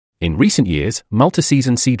In recent years,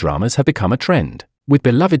 multi-season C-dramas have become a trend, with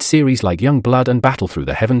beloved series like Young Blood and Battle Through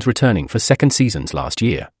the Heavens returning for second seasons last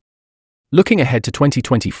year. Looking ahead to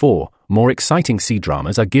 2024, more exciting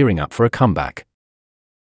C-dramas are gearing up for a comeback.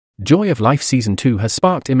 Joy of Life Season 2 has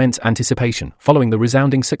sparked immense anticipation following the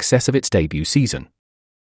resounding success of its debut season.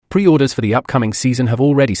 Pre-orders for the upcoming season have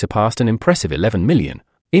already surpassed an impressive 11 million,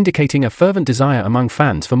 indicating a fervent desire among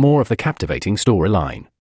fans for more of the captivating storyline.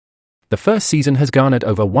 The first season has garnered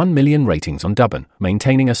over 1 million ratings on Douban,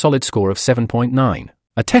 maintaining a solid score of 7.9,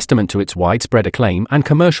 a testament to its widespread acclaim and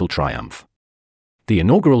commercial triumph. The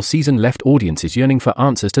inaugural season left audiences yearning for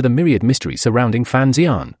answers to the myriad mysteries surrounding Fan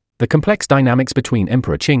Xian, the complex dynamics between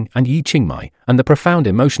Emperor Qing and Yi Qingmai, and the profound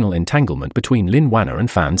emotional entanglement between Lin Wanner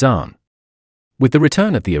and Fan Zhan. With the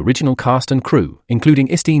return of the original cast and crew,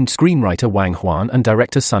 including esteemed screenwriter Wang Huan and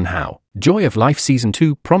director Sun Hao, Joy of Life Season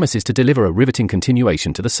 2 promises to deliver a riveting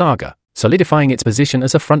continuation to the saga, solidifying its position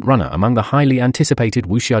as a front-runner among the highly anticipated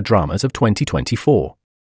wuxia dramas of 2024.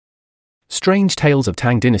 Strange Tales of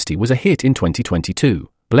Tang Dynasty was a hit in 2022,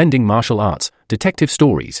 blending martial arts, detective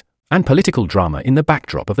stories, and political drama in the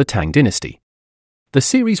backdrop of the Tang Dynasty. The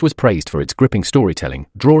series was praised for its gripping storytelling,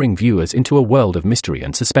 drawing viewers into a world of mystery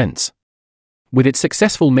and suspense. With its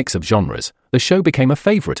successful mix of genres, the show became a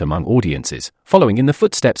favorite among audiences, following in the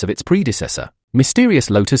footsteps of its predecessor, Mysterious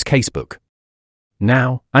Lotus Casebook.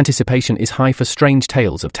 Now, anticipation is high for Strange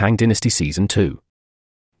Tales of Tang Dynasty Season 2.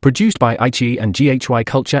 Produced by iQIYI and GHY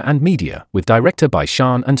Culture and Media, with director Bai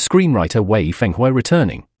Shan and screenwriter Wei Fenghui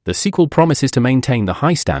returning, the sequel promises to maintain the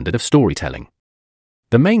high standard of storytelling.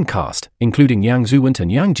 The main cast, including Yang Zuwant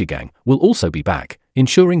and Yang Jigang, will also be back,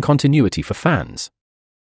 ensuring continuity for fans.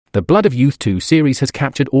 The Blood of Youth 2 series has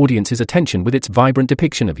captured audiences' attention with its vibrant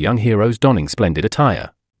depiction of young heroes donning splendid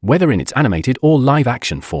attire, whether in its animated or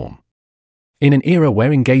live-action form. In an era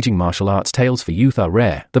where engaging martial arts tales for youth are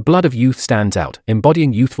rare, The Blood of Youth stands out,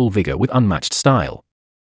 embodying youthful vigor with unmatched style.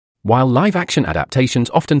 While live-action adaptations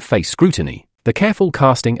often face scrutiny, the careful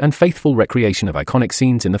casting and faithful recreation of iconic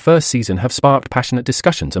scenes in the first season have sparked passionate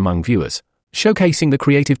discussions among viewers, showcasing the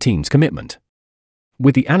creative team's commitment.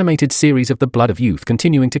 With the animated series of The Blood of Youth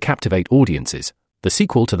continuing to captivate audiences, the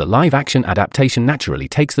sequel to the live-action adaptation naturally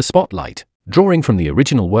takes the spotlight. Drawing from the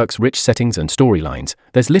original work's rich settings and storylines,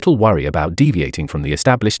 there's little worry about deviating from the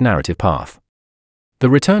established narrative path. The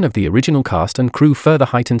return of the original cast and crew further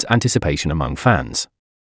heightens anticipation among fans.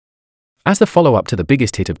 As the follow-up to the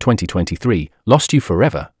biggest hit of 2023, Lost You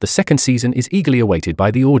Forever, the second season is eagerly awaited by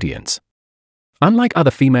the audience. Unlike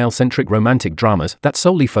other female-centric romantic dramas that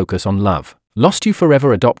solely focus on love, Lost You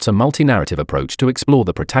Forever adopts a multi-narrative approach to explore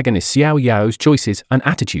the protagonist Xiao Yao's choices and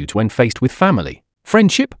attitudes when faced with family,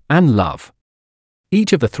 friendship, and love.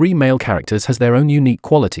 Each of the three male characters has their own unique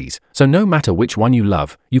qualities, so no matter which one you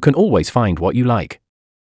love, you can always find what you like.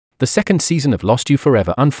 The second season of Lost You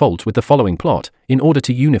Forever unfolds with the following plot: in order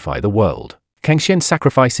to unify the world, Kang Xian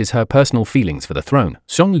sacrifices her personal feelings for the throne,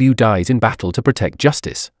 Xiong Liu dies in battle to protect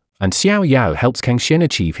justice, and Xiao Yao helps Kang Xian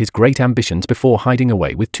achieve his great ambitions before hiding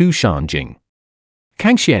away with Tu Shanjing.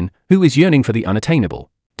 Kang Xian, who is yearning for the unattainable,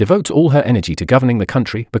 devotes all her energy to governing the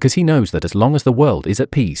country because he knows that as long as the world is at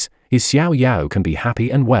peace, his Xiao Yao can be happy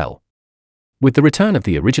and well. With the return of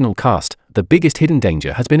the original cast, the biggest hidden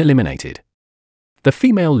danger has been eliminated. The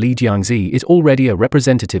female lead Jiangzi is already a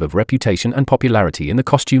representative of reputation and popularity in the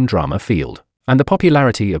costume drama field, and the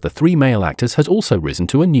popularity of the three male actors has also risen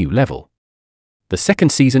to a new level. The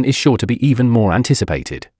second season is sure to be even more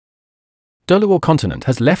anticipated. Doluo Continent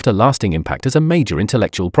has left a lasting impact as a major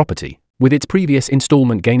intellectual property, with its previous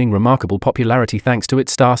installment gaining remarkable popularity thanks to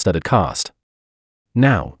its star-studded cast.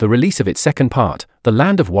 Now, the release of its second part, The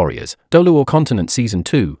Land of Warriors, Doluo Continent Season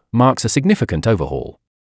 2, marks a significant overhaul.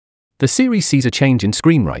 The series sees a change in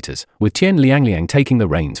screenwriters, with Tian Liangliang taking the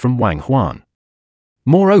reins from Wang Huan.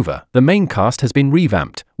 Moreover, the main cast has been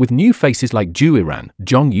revamped, with new faces like Zhu Yiran,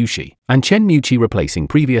 Zhong Yushi, and Chen Muqi replacing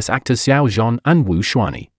previous actors Xiao Zhan and Wu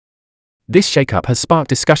Xuanyi. This shakeup has sparked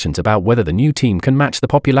discussions about whether the new team can match the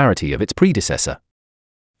popularity of its predecessor.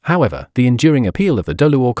 However, the enduring appeal of the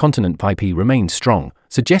Doluo Continent IP remains strong,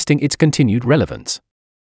 suggesting its continued relevance.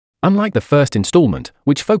 Unlike the first installment,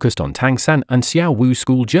 which focused on Tang San and Xiao Wu's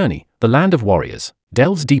school journey, The Land of Warriors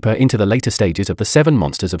delves deeper into the later stages of the seven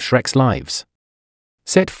monsters of Shrek's lives.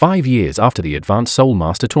 Set 5 years after the Advanced Soul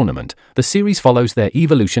Master Tournament, the series follows their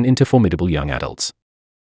evolution into formidable young adults.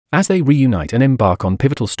 As they reunite and embark on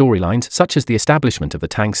pivotal storylines such as the establishment of the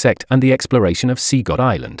Tang sect and the exploration of Sea God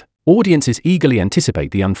Island, audiences eagerly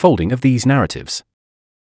anticipate the unfolding of these narratives.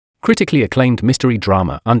 Critically acclaimed mystery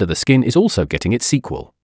drama Under the Skin is also getting its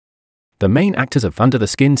sequel. The main actors of Under the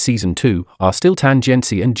Skin Season 2 are still Tan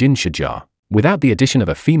Jianxi and Jin Shijia, without the addition of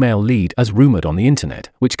a female lead as rumored on the internet,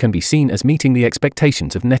 which can be seen as meeting the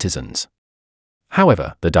expectations of netizens.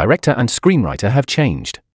 However, the director and screenwriter have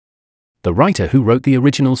changed. The writer who wrote the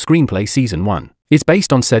original screenplay Season 1 is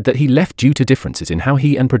based on said that he left due to differences in how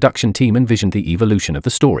he and production team envisioned the evolution of the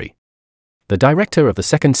story. The director of the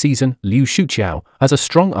second season, Liu Shuqiao, has a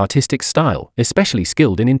strong artistic style, especially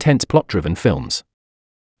skilled in intense plot-driven films.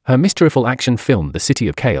 Her mysteriful action film The City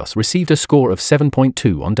of Chaos received a score of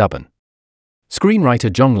 7.2 on Douban. Screenwriter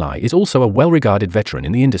Zhong Lai is also a well-regarded veteran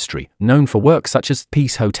in the industry, known for work such as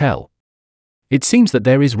Peace Hotel. It seems that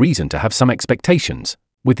there is reason to have some expectations,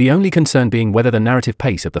 with the only concern being whether the narrative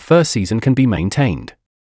pace of the first season can be maintained.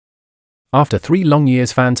 After 3 long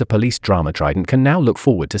years, fans of police drama Trident can now look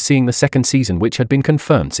forward to seeing the second season, which had been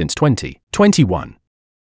confirmed since 2021.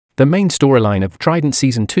 The main storyline of Trident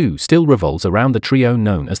Season 2 still revolves around the trio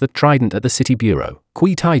known as the Trident at the City Bureau: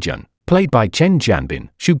 Kui Taijun, played by Chen Jianbin,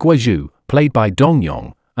 Xu Guozhu, played by Dong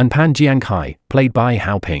Yong, and Pan Jiankai, played by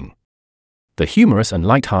Hao Ping. The humorous and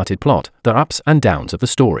light-hearted plot, the ups and downs of the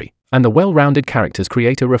story, and the well-rounded characters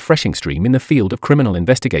create a refreshing stream in the field of criminal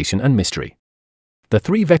investigation and mystery. The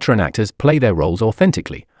 3 veteran actors play their roles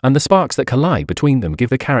authentically, and the sparks that collide between them give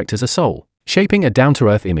the characters a soul, shaping a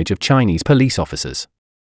down-to-earth image of Chinese police officers.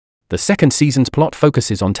 The second season's plot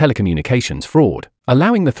focuses on telecommunications fraud,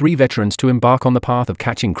 allowing the 3 veterans to embark on the path of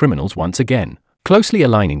catching criminals once again, closely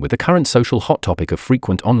aligning with the current social hot topic of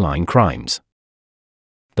frequent online crimes.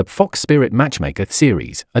 The Fox Spirit Matchmaker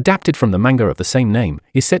series, adapted from the manga of the same name,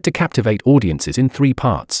 is set to captivate audiences in 3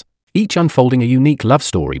 parts, each unfolding a unique love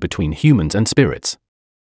story between humans and spirits.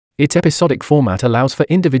 Its episodic format allows for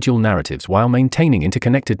individual narratives while maintaining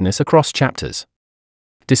interconnectedness across chapters.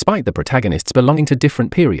 Despite the protagonists belonging to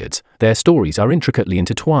different periods, their stories are intricately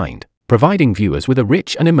intertwined, providing viewers with a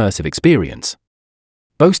rich and immersive experience.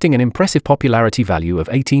 Boasting an impressive popularity value of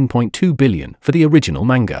 18.2 billion for the original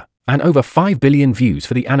manga, and over 5 billion views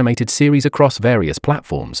for the animated series across various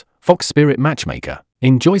platforms, Fox Spirit Matchmaker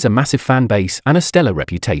enjoys a massive fan base and a stellar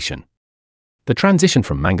reputation. The transition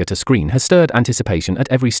from manga to screen has stirred anticipation at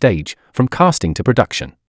every stage, from casting to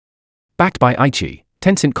production. Backed by Aichi,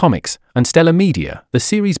 Tencent Comics, and Stellar Media, the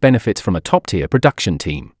series benefits from a top-tier production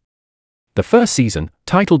team. The first season,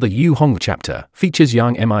 titled the Yu Hong chapter, features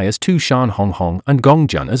Yang Mi as Tu Shan Hong Hong and Gong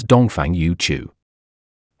Jun as Dongfang Yu Chu.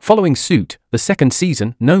 Following suit, the second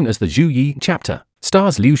season, known as the Zhu Yi chapter,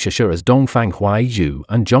 stars Liu Shixia as Dongfang Huai Yu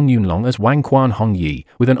and Zhong Yunlong as Wang Quan Hong Yi,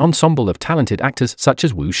 with an ensemble of talented actors such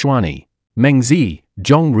as Wu Xuanyi, Meng Zi,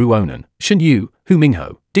 Zhong Ruonan, Shen Yu, Hu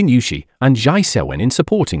Mingho, Ding Yuxi, and Zhai Xiaowen in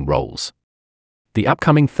supporting roles. The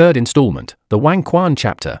upcoming third installment, the Wang Quan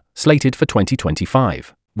chapter, slated for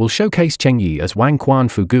 2025, will showcase Cheng Yi as Wang Quan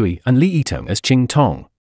Fugui and Li Yitong as Qing Tong.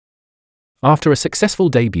 After a successful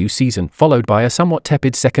debut season followed by a somewhat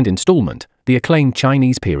tepid second installment, the acclaimed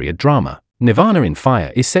Chinese period drama, Nirvana in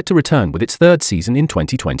Fire, is set to return with its third season in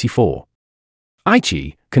 2024.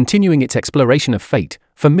 Aichi, continuing its exploration of fate,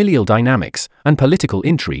 familial dynamics, and political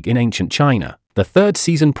intrigue in ancient China, the third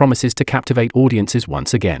season promises to captivate audiences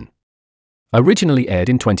once again. Originally aired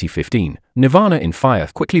in 2015, Nirvana in Fire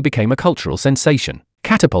quickly became a cultural sensation,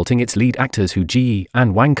 catapulting its lead actors Hu Ji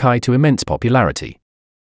and Wang Kai to immense popularity.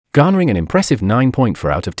 Garnering an impressive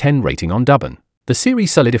 9.4 out of 10 rating on Douban, the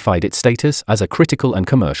series solidified its status as a critical and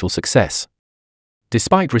commercial success.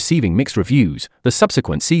 Despite receiving mixed reviews, the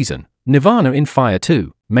subsequent season, Nirvana in Fire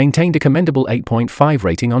 2, maintained a commendable 8.5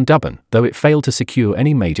 rating on Douban, though it failed to secure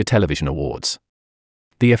any major television awards.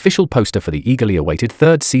 The official poster for the eagerly awaited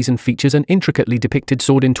third season features an intricately depicted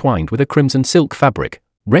sword entwined with a crimson silk fabric,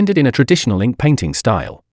 rendered in a traditional ink painting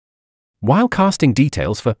style. While casting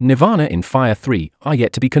details for Nirvana in Fire 3 are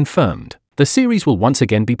yet to be confirmed, the series will once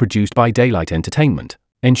again be produced by Daylight Entertainment,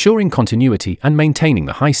 ensuring continuity and maintaining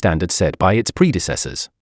the high standards set by its predecessors.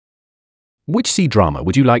 Which C-drama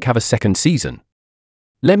would you like have a second season?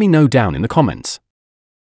 Let me know down in the comments.